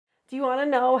Do you want to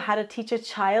know how to teach a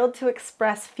child to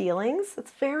express feelings?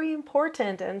 It's very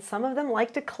important, and some of them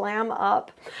like to clam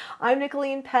up. I'm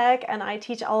Nicholeen Peck, and I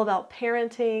teach all about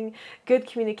parenting, good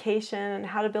communication, and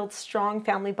how to build strong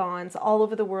family bonds all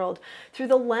over the world through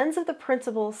the lens of the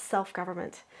principles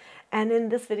self-government. And in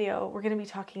this video, we're going to be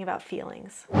talking about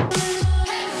feelings.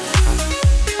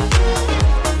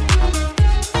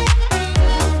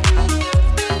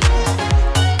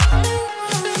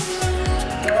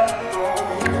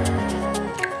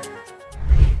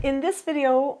 In this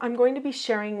video, I'm going to be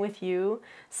sharing with you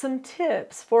some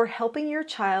tips for helping your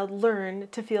child learn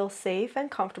to feel safe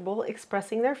and comfortable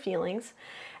expressing their feelings.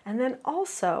 And then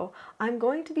also, I'm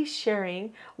going to be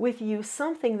sharing with you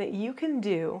something that you can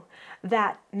do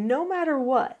that, no matter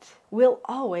what, will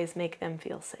always make them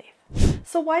feel safe.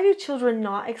 So why do children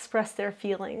not express their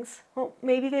feelings? Well,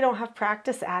 maybe they don't have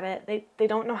practice at it. They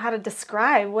don't know how to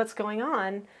describe what's going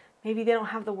on. Maybe they don't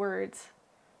have the words.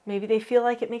 Maybe they feel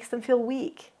like it makes them feel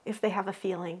weak if they have a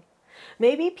feeling.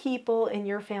 Maybe people in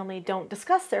your family don't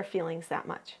discuss their feelings that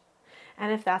much.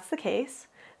 And if that's the case,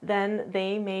 then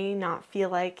they may not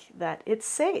feel like that it's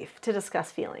safe to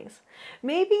discuss feelings.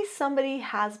 Maybe somebody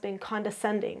has been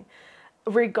condescending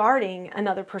regarding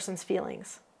another person's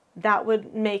feelings. That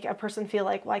would make a person feel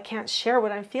like, well, I can't share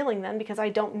what I'm feeling then because I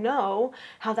don't know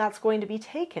how that's going to be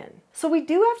taken. So we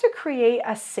do have to create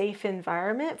a safe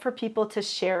environment for people to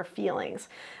share feelings.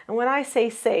 And when I say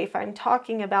safe, I'm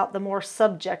talking about the more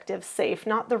subjective safe,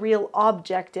 not the real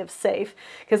objective safe,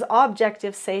 because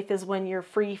objective safe is when you're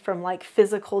free from like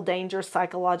physical danger,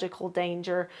 psychological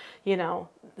danger,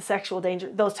 sexual danger,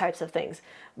 those types of things.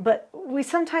 But we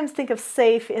sometimes think of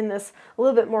safe in this a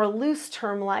little bit more loose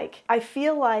term, like I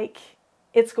feel like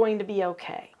it's going to be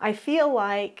okay. I feel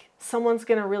like someone's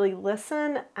going to really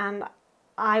listen and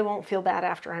I won't feel bad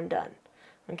after I'm done.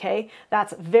 Okay?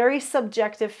 That's a very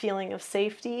subjective feeling of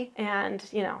safety and,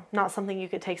 not something you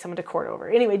could take someone to court over.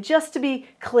 Anyway, just to be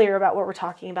clear about what we're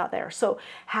talking about there. So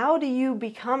how do you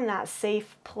become that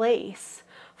safe place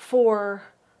for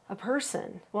a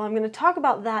person? Well, I'm going to talk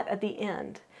about that at the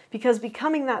end because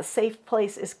becoming that safe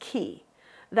place is key.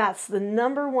 That's the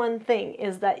number one thing,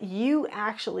 is that you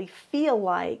actually feel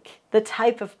like the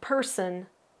type of person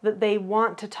that they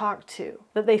want to talk to,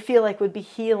 that they feel like would be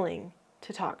healing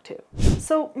to talk to.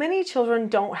 So many children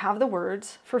don't have the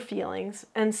words for feelings,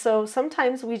 and so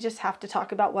sometimes we just have to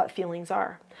talk about what feelings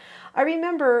are. I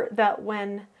remember that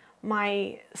when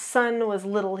my son was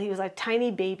little, he was a tiny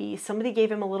baby, somebody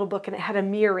gave him a little book and it had a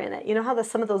mirror in it. You know how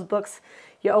some of those books,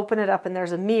 you open it up and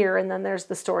there's a mirror and then there's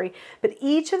the story. But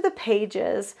each of the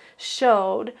pages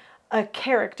showed a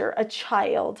character, a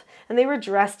child, and they were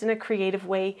dressed in a creative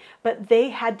way, but they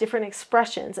had different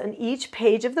expressions, and each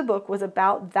page of the book was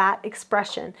about that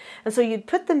expression. And so you'd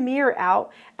put the mirror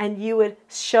out and you would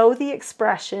show the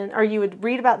expression, or you would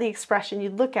read about the expression,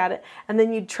 you'd look at it, and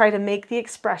then you'd try to make the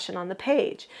expression on the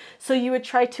page. So you would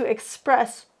try to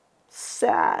express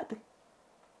sad,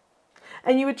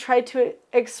 and you would try to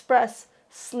express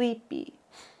sleepy,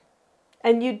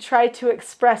 and you'd try to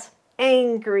express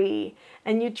angry,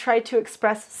 and you try to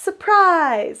express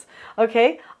surprise.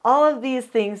 Okay? All of these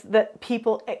things that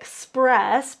people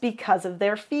express because of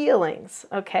their feelings.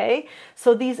 Okay?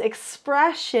 So these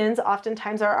expressions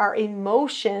oftentimes are our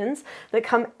emotions that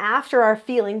come after our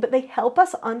feeling, but they help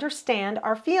us understand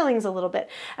our feelings a little bit.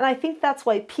 And I think that's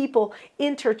why people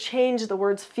interchange the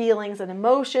words feelings and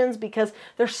emotions, because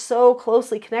they're so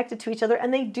closely connected to each other,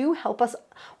 and they do help us.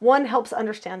 One helps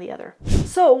understand the other.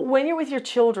 So when you're with your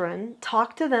children,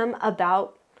 talk to them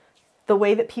about the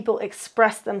way that people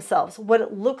express themselves, what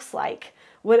it looks like,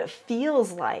 what it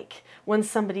feels like when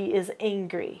somebody is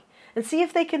angry. And see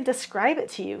if they can describe it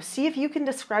to you. See if you can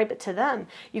describe it to them.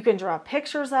 You can draw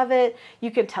pictures of it.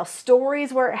 You can tell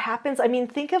stories where it happens. I mean,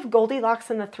 think of Goldilocks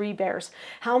and the Three Bears.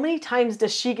 How many times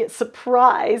does she get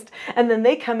surprised? And then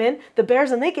they come in, the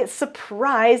bears, and they get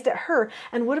surprised at her.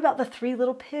 And what about the three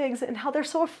little pigs and how they're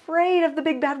so afraid of the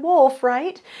big bad wolf,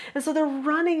 right? And so they're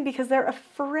running because they're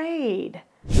afraid.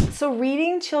 So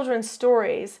reading children's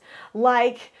stories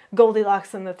like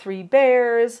Goldilocks and the Three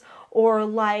Bears, or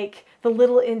like the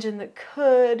little engine that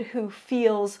could, who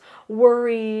feels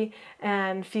worry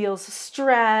and feels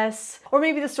stress, or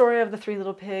maybe the story of the three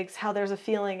little pigs, how there's a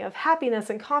feeling of happiness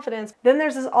and confidence. Then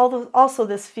there's also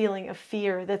this feeling of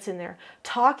fear that's in there.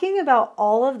 Talking about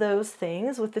all of those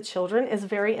things with the children is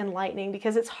very enlightening,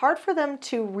 because it's hard for them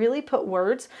to really put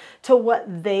words to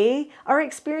what they are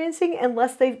experiencing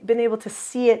unless they've been able to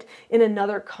see it in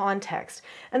another context.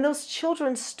 And those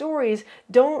children's stories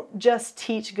don't just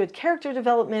teach good character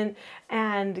development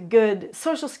and good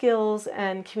social skills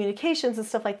and communications and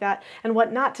stuff like that, and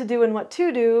what not to do and what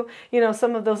to do,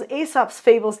 some of those Aesop's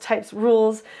fables types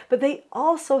rules, but they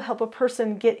also help a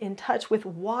person get in touch with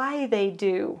why they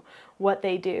do what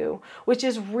they do, which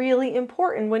is really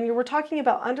important. When we're talking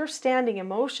about understanding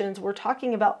emotions, we're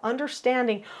talking about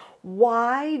understanding,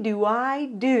 why do I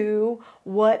do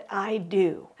what I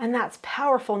do? And that's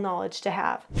powerful knowledge to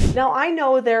have. Now, I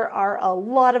know there are a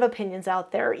lot of opinions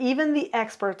out there. Even the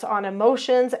experts on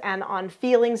emotions and on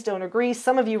feelings don't agree.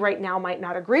 Some of you right now might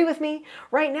not agree with me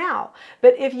right now.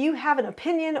 But if you have an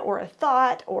opinion or a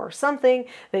thought or something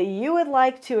that you would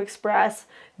like to express,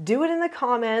 do it in the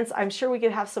comments. I'm sure we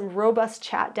could have some robust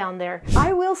chat down there.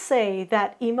 I will say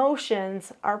that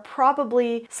emotions are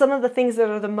probably some of the things that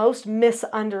are the most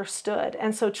misunderstood.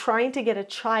 And so trying to get a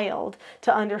child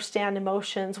to understand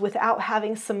emotions without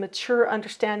having some mature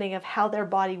understanding of how their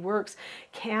body works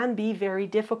can be very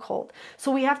difficult.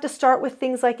 So we have to start with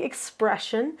things like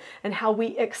expression and how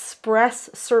we express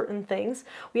certain things.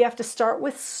 We have to start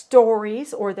with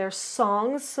stories, or there's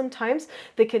songs sometimes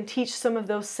that can teach some of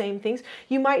those same things.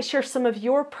 You might share some of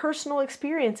your personal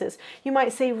experiences. You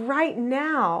might say, right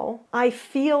now, I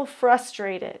feel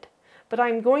frustrated, but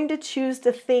I'm going to choose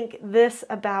to think this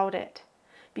about it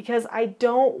because I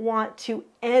don't want to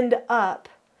end up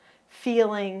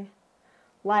feeling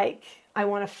like I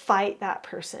want to fight that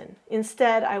person.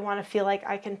 Instead, I want to feel like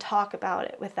I can talk about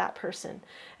it with that person.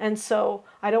 And so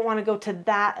I don't want to go to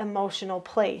that emotional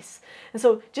place. And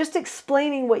so just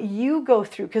explaining what you go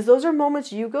through, because those are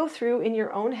moments you go through in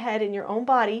your own head, in your own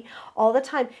body all the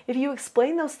time. If you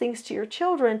explain those things to your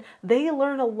children, they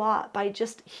learn a lot by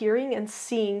just hearing and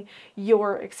seeing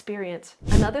your experience.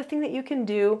 Another thing that you can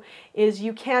do is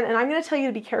and I'm going to tell you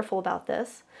to be careful about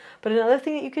this, but another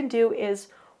thing that you can do is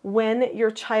when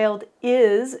your child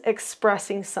is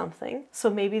expressing something, so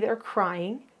maybe they're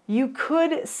crying, you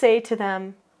could say to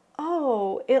them,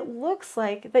 oh, it looks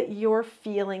like that you're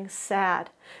feeling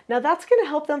sad. Now that's going to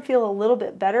help them feel a little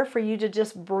bit better for you to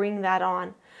just bring that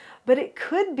on. But it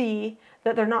could be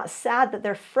that they're not sad, that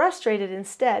they're frustrated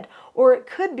instead. Or it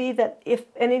could be that if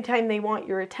anytime they want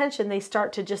your attention, they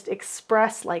start to just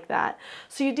express like that.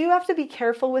 So you do have to be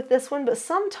careful with this one, but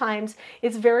sometimes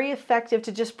it's very effective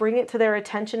to just bring it to their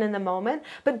attention in the moment,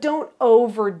 but don't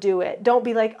overdo it. Don't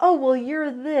be like, oh, well,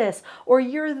 you're this or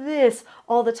you're this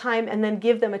all the time, and then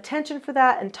give them attention for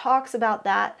that and talks about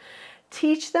that.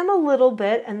 Teach them a little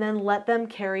bit and then let them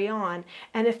carry on.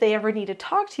 And if they ever need to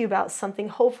talk to you about something,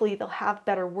 hopefully they'll have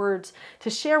better words to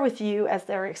share with you as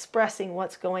they're expressing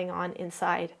what's going on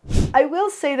inside. I will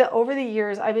say that over the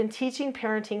years, I've been teaching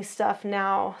parenting stuff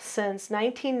now since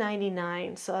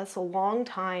 1999, so that's a long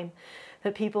time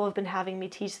that people have been having me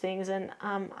teach things, and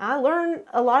I learn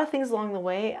a lot of things along the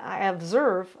way. I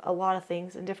observe a lot of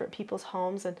things in different people's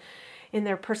homes and in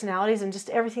their personalities and just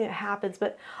everything that happens.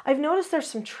 But I've noticed there's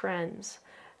some trends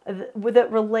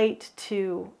that relate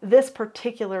to this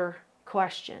particular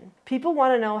question. People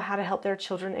want to know how to help their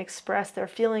children express their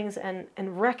feelings and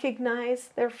recognize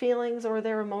their feelings or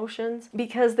their emotions,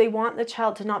 because they want the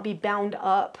child to not be bound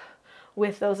up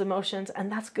with those emotions,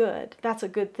 and that's good. That's a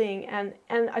good thing. And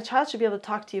a child should be able to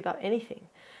talk to you about anything.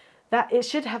 That it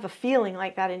should have a feeling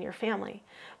like that in your family.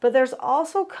 But there's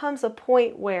also comes a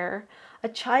point where a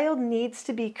child needs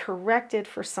to be corrected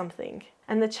for something,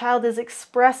 and the child is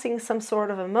expressing some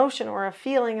sort of emotion or a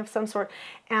feeling of some sort,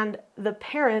 and the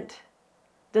parent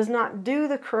does not do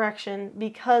the correction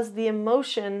because the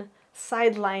emotion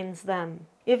sidelines them.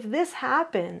 If this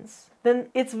happens, then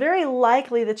it's very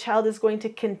likely the child is going to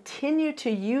continue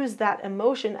to use that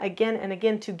emotion again and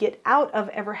again to get out of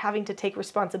ever having to take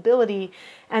responsibility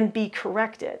and be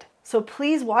corrected. So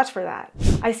please watch for that.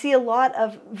 I see a lot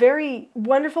of very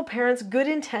wonderful parents, good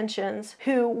intentions,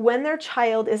 who, when their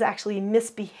child is actually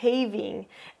misbehaving,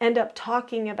 end up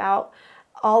talking about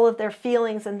all of their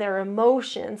feelings and their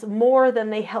emotions more than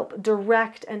they help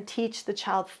direct and teach the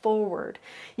child forward.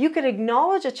 You could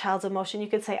acknowledge a child's emotion. You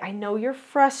could say, I know you're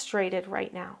frustrated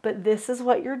right now, but this is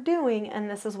what you're doing and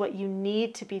this is what you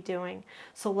need to be doing.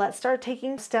 So let's start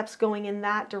taking steps going in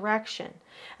that direction.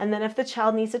 And then if the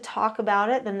child needs to talk about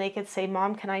it, then they could say,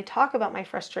 Mom, can I talk about my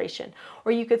frustration?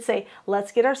 Or you could say,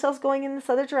 let's get ourselves going in this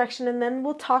other direction, and then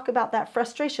we'll talk about that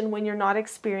frustration when you're not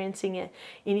experiencing it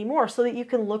anymore, so that you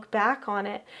can look back on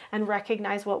it and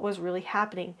recognize what was really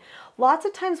happening. Lots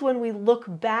of times when we look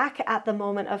back at the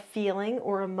moment of feeling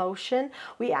or emotion,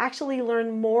 we actually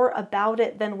learn more about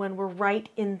it than when we're right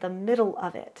in the middle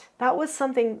of it. That was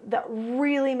something that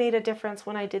really made a difference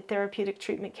when I did therapeutic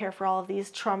treatment care for all of these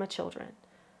trauma children.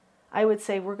 I would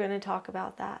say, we're going to talk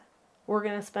about that. We're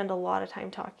going to spend a lot of time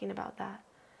talking about that.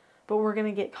 But we're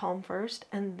going to get calm first,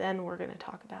 and then we're going to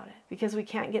talk about it. Because we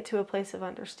can't get to a place of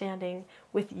understanding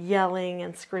with yelling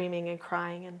and screaming and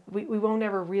crying, and we won't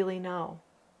ever really know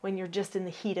when you're just in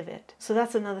the heat of it. So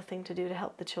that's another thing to do to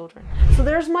help the children. So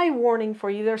there's my warning for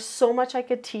you. There's so much I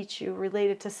could teach you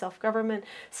related to self-government,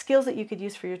 skills that you could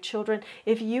use for your children.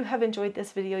 If you have enjoyed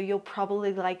this video, you'll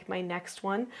probably like my next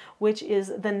one, which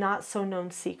is the not so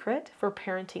known secret for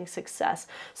parenting success.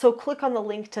 So click on the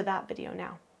link to that video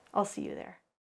now. I'll see you there.